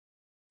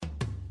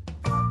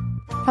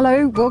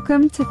Hello,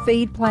 welcome to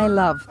Feed, Play,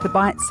 Love, the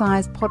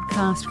bite-sized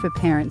podcast for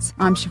parents.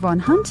 I'm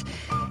Siobhan Hunt.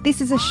 This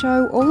is a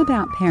show all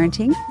about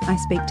parenting. I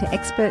speak to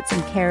experts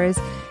and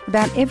carers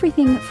about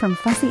everything from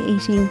fussy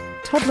eating,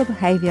 toddler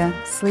behaviour,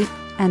 sleep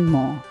and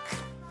more.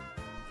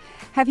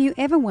 Have you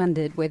ever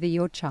wondered whether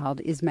your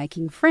child is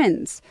making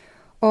friends?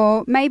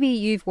 Or maybe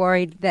you've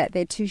worried that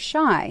they're too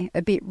shy,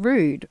 a bit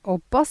rude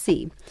or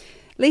bossy.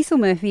 Liesl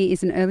Murphy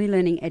is an early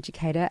learning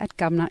educator at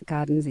Gumnut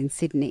Gardens in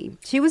Sydney.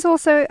 She was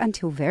also,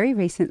 until very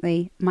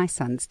recently, my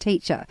son's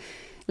teacher.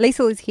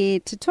 Liesl is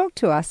here to talk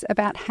to us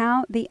about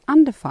how the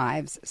under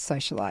fives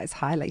socialise.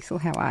 Hi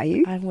Liesl, how are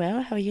you? I'm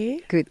well, how are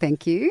you? Good,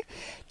 thank you.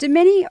 Do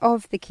many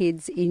of the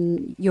kids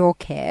in your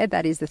care,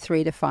 that is the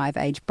 3 to 5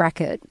 age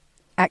bracket,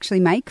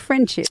 actually make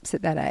friendships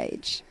at that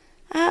age?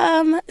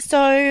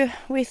 So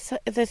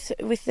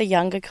with the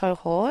younger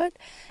cohort,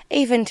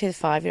 even to the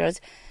 5-year-olds,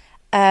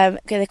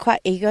 they're quite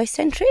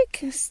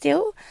egocentric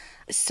still.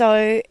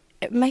 So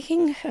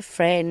making a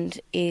friend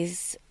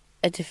is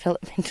a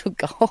developmental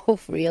goal,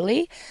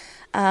 really,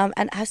 and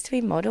it has to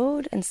be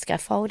modelled and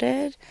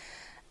scaffolded,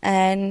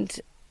 and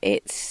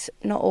it's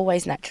not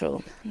always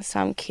natural.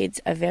 Some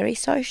kids are very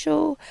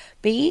social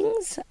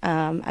beings,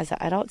 as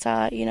the adults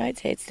are,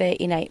 it's their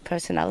innate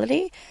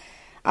personality.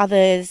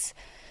 Others,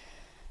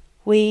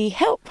 we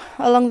help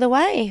along the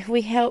way.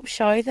 We help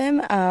show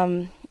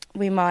them.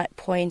 We might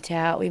point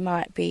out, we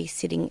might be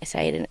sitting,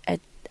 say, at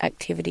an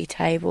activity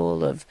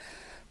table of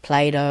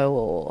Play-Doh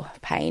or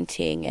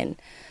painting and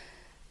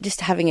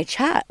just having a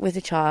chat with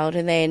the child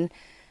and then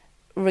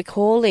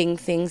recalling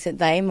things that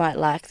they might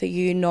like that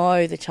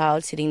the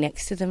child sitting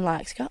next to them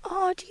likes. Go,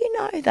 oh, do you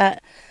know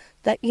that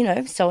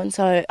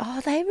so-and-so,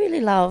 they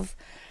really love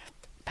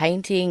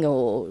painting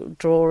or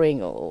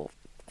drawing or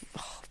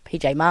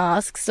PJ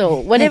Masks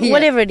or whatever,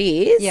 whatever it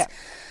is. Yeah.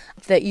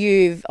 That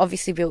you've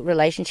obviously built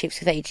relationships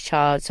with each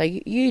child, so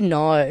you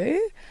know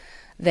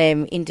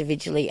them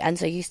individually, and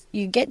so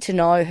you get to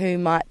know who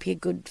might be a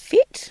good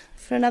fit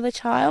for another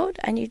child,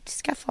 and you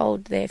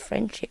scaffold their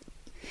friendship.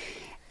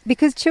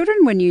 Because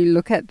children, when you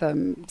look at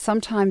them,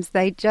 sometimes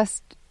they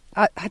just...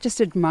 I just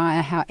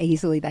admire how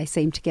easily they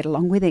seem to get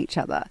along with each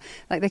other.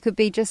 Like they could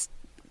be just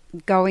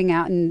going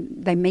out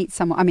and they meet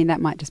someone. I mean,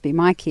 that might just be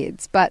my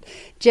kids, but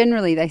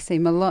generally they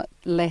seem a lot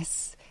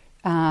less...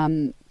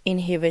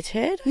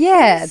 inhibited,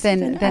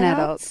 than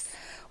adults.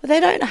 Well, they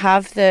don't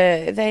have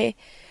I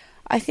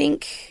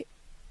think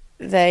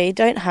they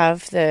don't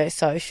have the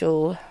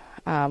social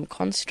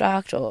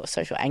construct or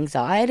social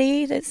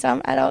anxiety that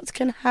some adults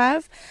can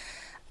have.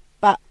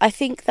 But I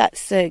think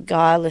that's the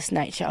guileless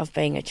nature of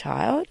being a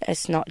child.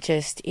 It's not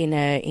just in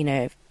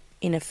a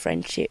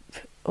friendship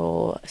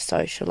or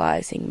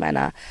socialising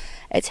manner.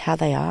 It's how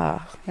they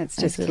are. That's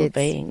as just little kids.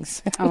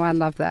 beings. Oh, I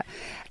love that.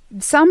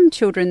 Some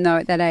children, though,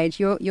 at that age,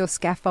 you're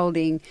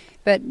scaffolding,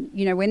 but,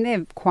 when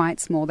they're quite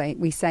small,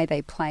 we say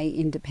they play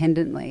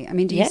independently. I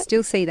mean, do you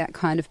still see that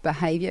kind of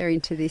behaviour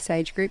into this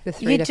age group, the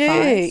 3 to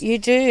 5? You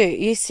do.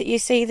 You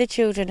see the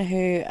children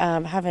who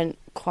haven't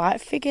quite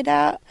figured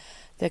out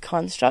the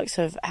constructs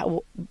of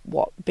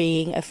what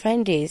being a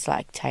friend is,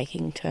 like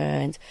taking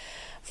turns,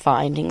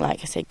 finding, like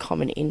I said,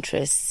 common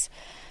interests,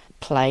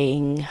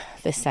 playing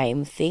the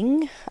same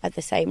thing at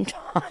the same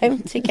time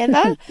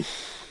together.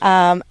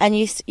 And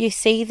you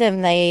see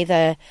them, they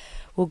either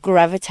will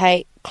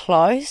gravitate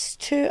close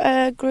to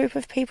a group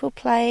of people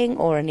playing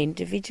or an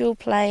individual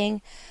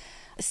playing.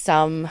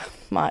 Some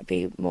might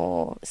be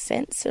more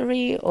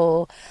sensory,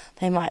 or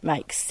they might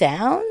make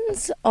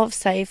sounds of,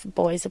 say, if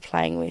boys are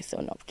playing with,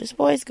 or not just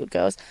boys, good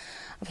girls,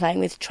 are playing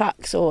with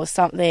trucks or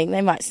something,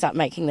 they might start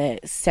making the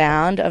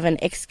sound of an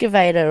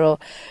excavator, or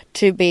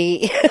to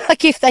be,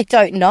 like if they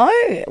don't know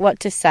what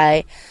to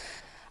say.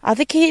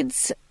 Other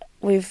kids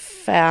we've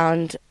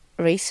found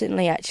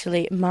recently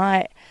actually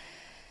might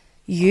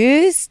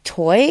use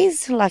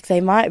toys, like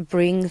they might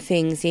bring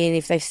things in.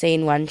 If they've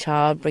seen one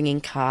child bringing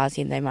cars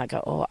in, they might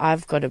go, oh,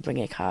 I've got to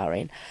bring a car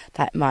in.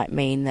 That might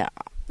mean that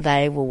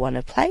they will want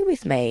to play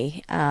with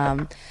me.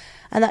 And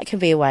that can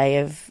be a way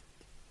of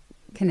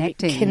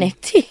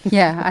connecting.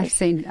 Yeah, I've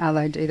seen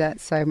Arlo do that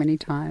so many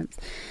times.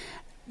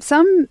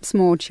 Some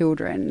small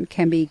children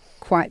can be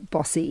quite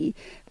bossy,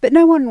 but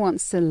no one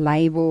wants to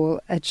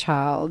label a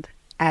child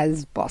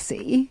as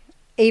bossy,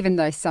 even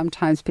though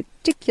sometimes,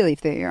 particularly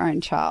if they're your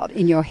own child,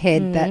 in your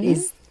head that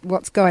is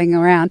what's going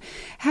around.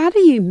 How do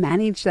you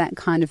manage that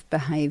kind of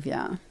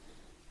behaviour?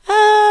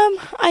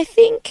 I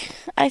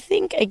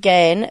think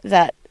again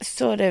that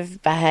sort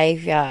of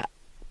behaviour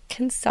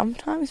can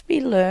sometimes be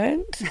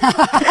learned.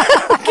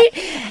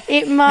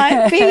 It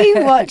might be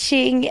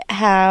watching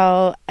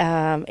how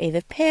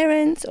either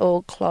parents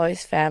or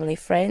close family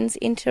friends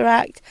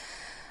interact.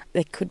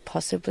 There could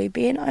possibly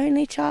be an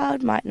only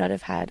child, might not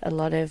have had a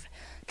lot of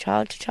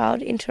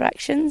child-to-child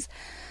interactions.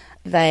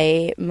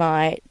 They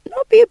might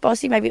not be a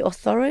bossy, maybe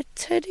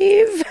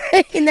authoritative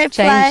in their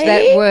play. Change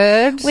that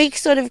word. We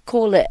sort of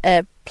call it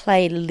a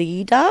play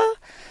leader,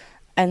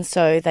 and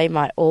so they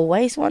might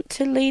always want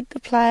to lead the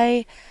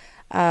play.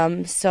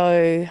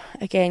 So,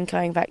 again,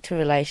 going back to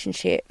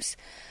relationships,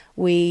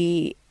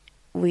 we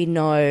we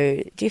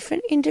know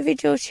different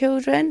individual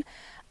children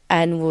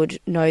and would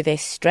know their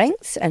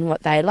strengths and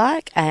what they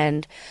like,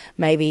 and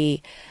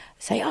maybe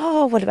say,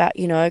 oh, what about,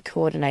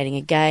 coordinating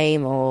a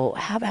game, or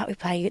how about we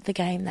play the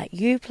game that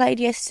you played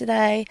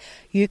yesterday?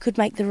 You could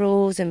make the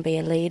rules and be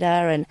a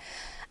leader,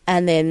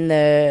 and then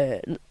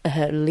the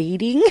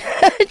leading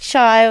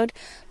child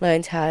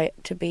learns how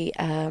to be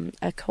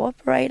a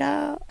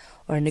cooperator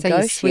or a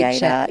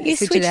negotiator. You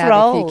switch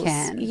roles. If you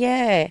can.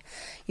 Yeah.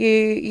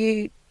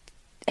 You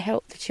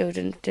help the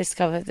children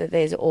discover that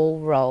there's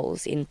all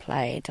roles in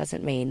play. It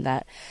doesn't mean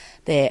that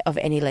they're of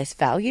any less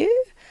value,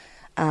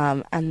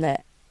 and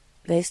that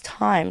there's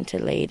time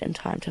to lead and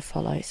time to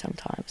follow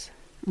sometimes.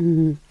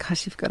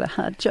 Gosh, you've got a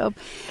hard job.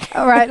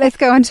 All right, let's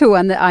go on to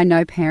one that I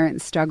know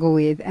parents struggle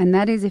with, and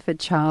that is if a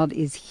child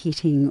is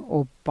hitting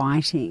or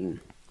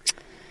biting.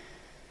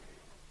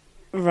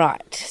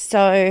 Right.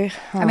 So,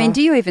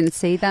 do you even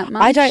see that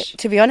much?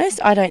 To be honest,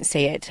 I don't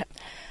see it.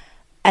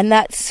 And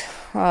that's,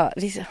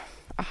 this.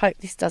 I hope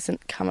this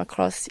doesn't come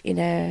across in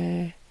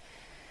a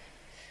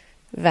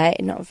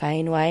not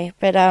vain way,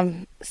 but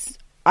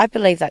I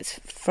believe that's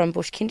from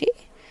Bush Kindy.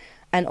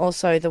 And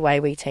also the way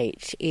we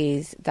teach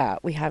is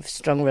that we have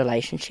strong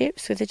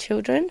relationships with the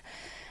children.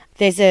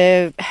 There's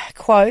a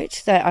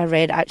quote that I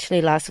read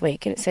actually last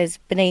week, and it says,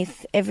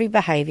 beneath every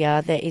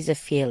behaviour there is a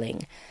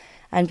feeling,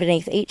 and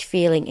beneath each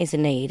feeling is a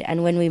need.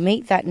 And when we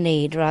meet that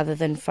need rather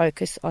than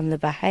focus on the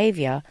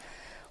behaviour,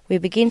 we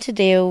begin to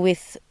deal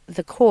with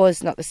the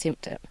cause, not the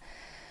symptom.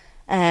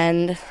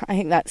 And I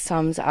think that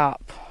sums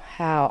up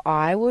how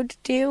I would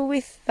deal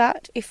with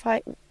that if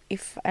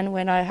and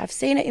when I have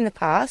seen it in the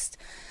past.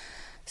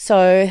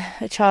 So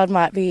a child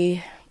might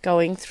be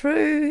going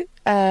through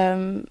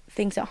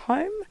things at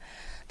home.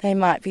 They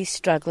might be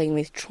struggling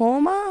with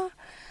trauma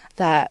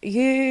that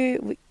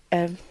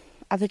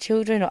other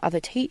children or other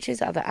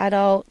teachers, other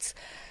adults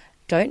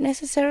don't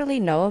necessarily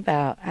know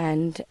about.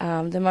 And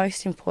the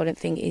most important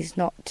thing is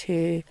not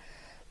to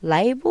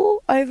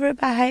label over a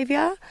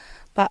behaviour,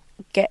 but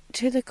get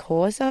to the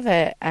cause of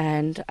it.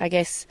 And I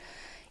guess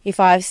if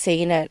I've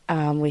seen it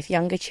with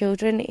younger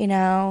children in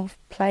our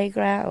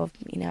playground or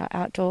in our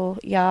outdoor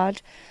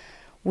yard,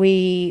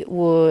 we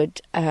would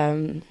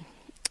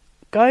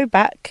go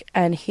back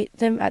and hit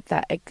them at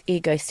that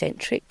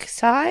egocentric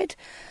side,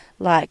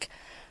 like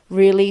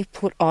really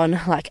put on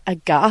like a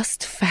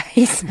aghast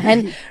face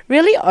and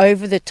really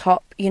over the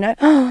top,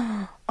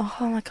 oh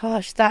my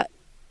gosh,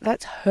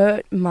 that's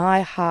hurt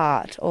my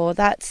heart, or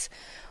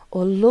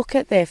look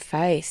at their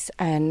face.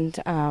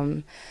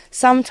 And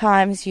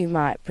sometimes you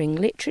might bring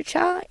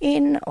literature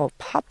in, or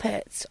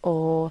puppets,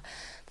 or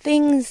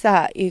things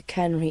that you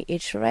can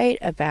reiterate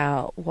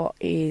about what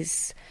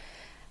is,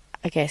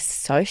 I guess,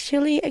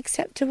 socially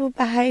acceptable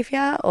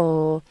behaviour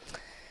or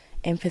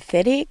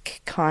empathetic,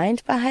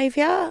 kind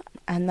behaviour.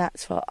 And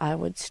that's what I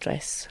would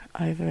stress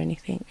over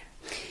anything.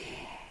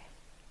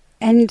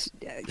 And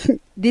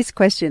this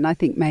question, I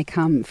think, may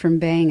come from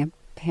being a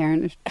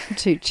parent of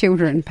two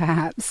children,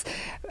 perhaps,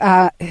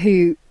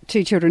 two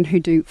children who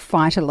do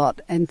fight a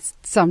lot. And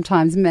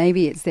sometimes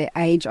maybe it's their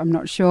age, I'm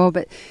not sure,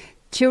 but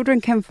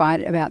children can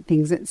fight about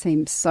things that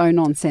seem so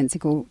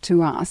nonsensical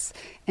to us,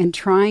 and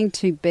trying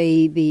to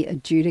be the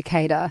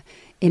adjudicator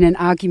in an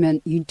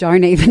argument you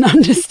don't even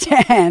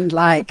understand,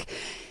 like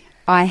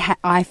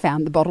I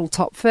found the bottle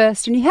top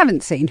first, and you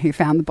haven't seen who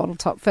found the bottle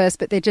top first,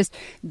 but they're just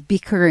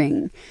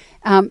bickering.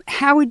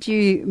 How would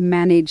you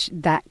manage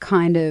that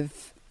kind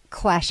of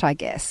clash, I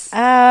guess?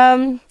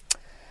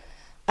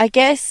 I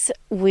guess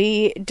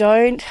we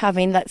don't have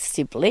in that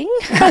sibling.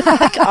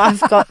 Like,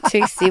 I've got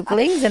two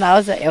siblings and I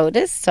was the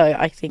eldest, so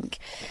I think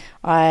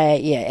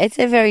it's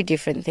a very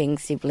different thing,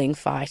 sibling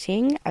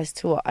fighting, as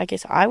to what I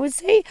guess I would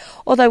see,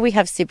 although we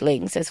have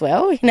siblings as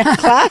well in our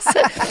class.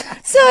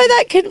 So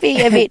that can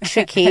be a bit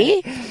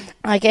tricky.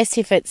 I guess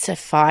if it's a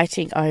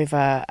fighting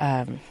over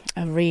a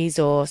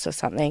resource or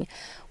something,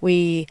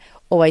 we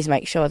always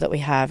make sure that we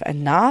have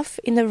enough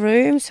in the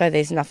room, so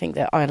there's nothing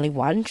that only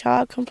one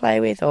child can play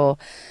with. Or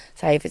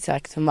say if it's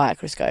like the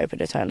microscope and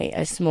it's only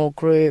a small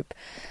group,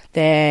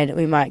 then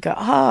we might go,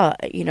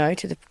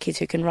 to the kids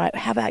who can write,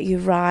 how about you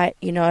write,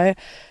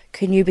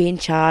 can you be in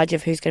charge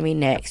of who's going to be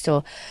next?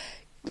 Or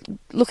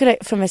look at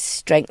it from a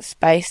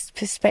strengths-based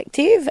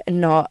perspective,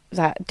 not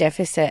that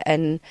deficit,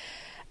 and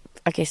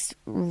I guess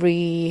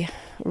re-gear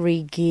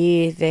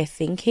their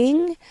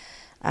thinking.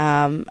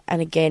 And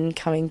again,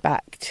 coming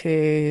back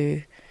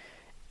to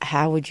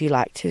how would you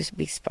like to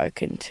be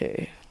spoken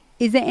to?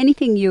 Is there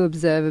anything you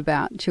observe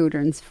about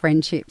children's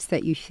friendships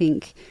that you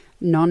think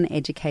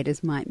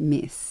non-educators might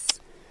miss?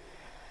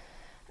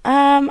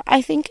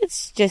 I think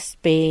it's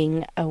just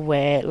being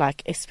aware,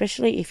 like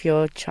especially if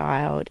your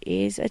child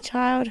is a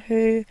child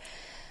who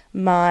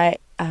might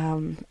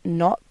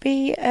not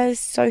be a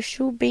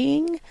social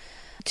being,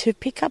 to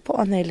pick up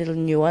on their little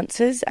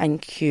nuances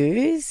and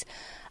cues.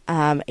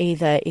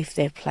 Either if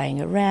they're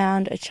playing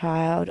around a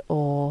child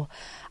or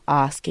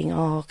asking,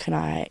 can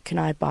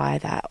I buy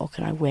that, or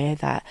can I wear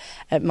that?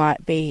 It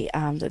might be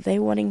that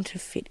they're wanting to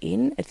fit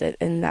in,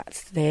 and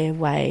that's their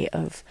way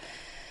of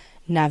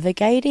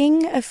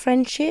navigating a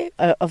friendship,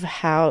 of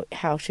how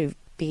to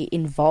be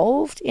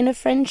involved in a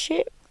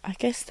friendship. I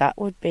guess that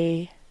would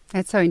be...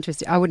 That's so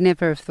interesting. I would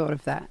never have thought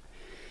of that.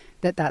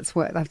 That's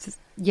what...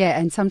 Yeah,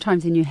 and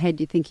sometimes in your head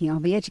you're thinking,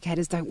 the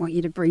educators don't want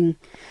you to bring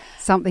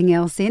something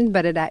else in,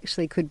 but it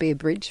actually could be a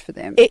bridge for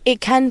them.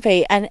 It can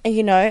be, and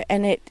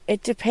and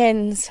it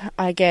depends,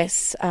 I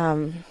guess.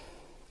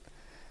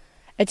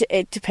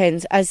 It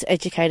depends. As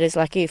educators,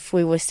 like if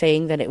we were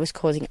seeing that it was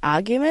causing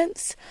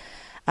arguments,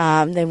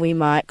 then we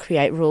might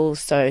create rules.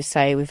 So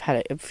say we've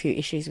had a few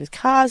issues with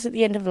cars at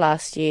the end of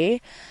last year.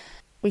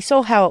 We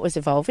saw how it was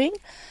evolving.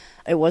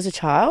 It was a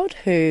child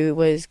who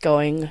was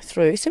going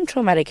through some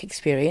traumatic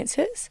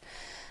experiences,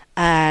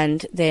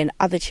 and then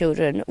other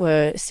children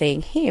were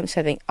seeing him,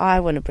 so they think, I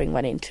want to bring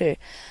one in too.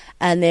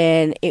 And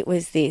then it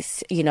was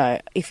this,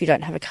 if you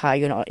don't have a car,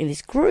 you're not in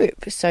this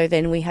group. So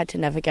then we had to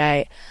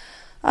navigate,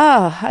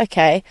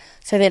 okay.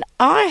 So then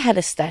I had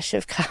a stash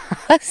of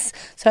cars,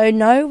 so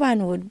no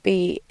one would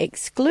be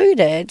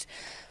excluded,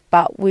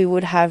 but we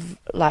would have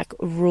like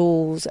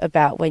rules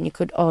about when you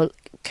could,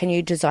 can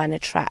you design a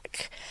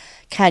track?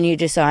 Can you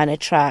design a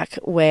track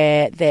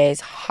where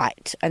there's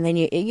height? And then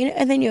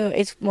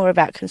it's more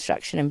about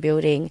construction and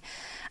building,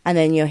 and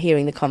then you're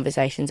hearing the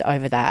conversations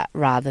over that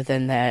rather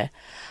than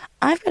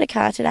I've got a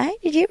car today.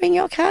 Did you bring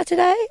your car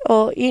today?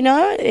 Or,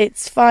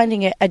 it's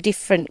finding a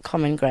different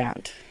common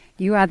ground.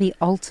 You are the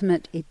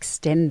ultimate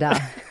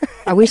extender.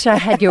 I wish I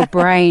had your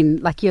brain.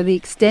 Like, you're the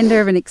extender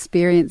of an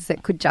experience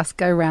that could just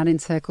go round in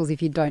circles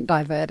if you don't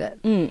divert it.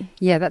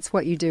 Yeah, that's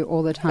what you do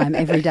all the time,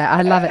 every day.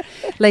 I love it.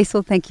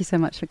 Liesl, thank you so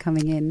much for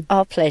coming in.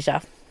 Oh,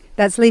 pleasure.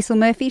 That's Liesl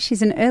Murphy.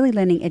 She's an early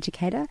learning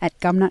educator at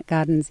Gumnut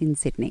Gardens in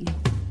Sydney.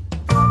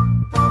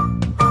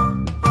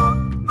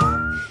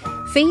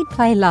 Feed,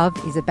 Play, Love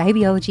is a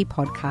babyology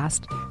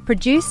podcast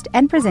produced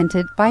and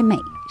presented by me,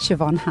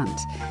 Siobhan Hunt.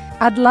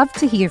 I'd love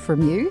to hear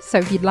from you, so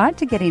if you'd like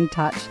to get in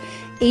touch,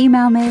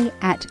 email me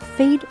at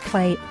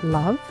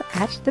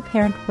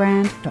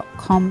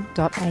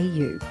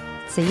feedplaylove@theparentbrand.com.au.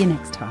 See you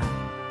next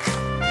time.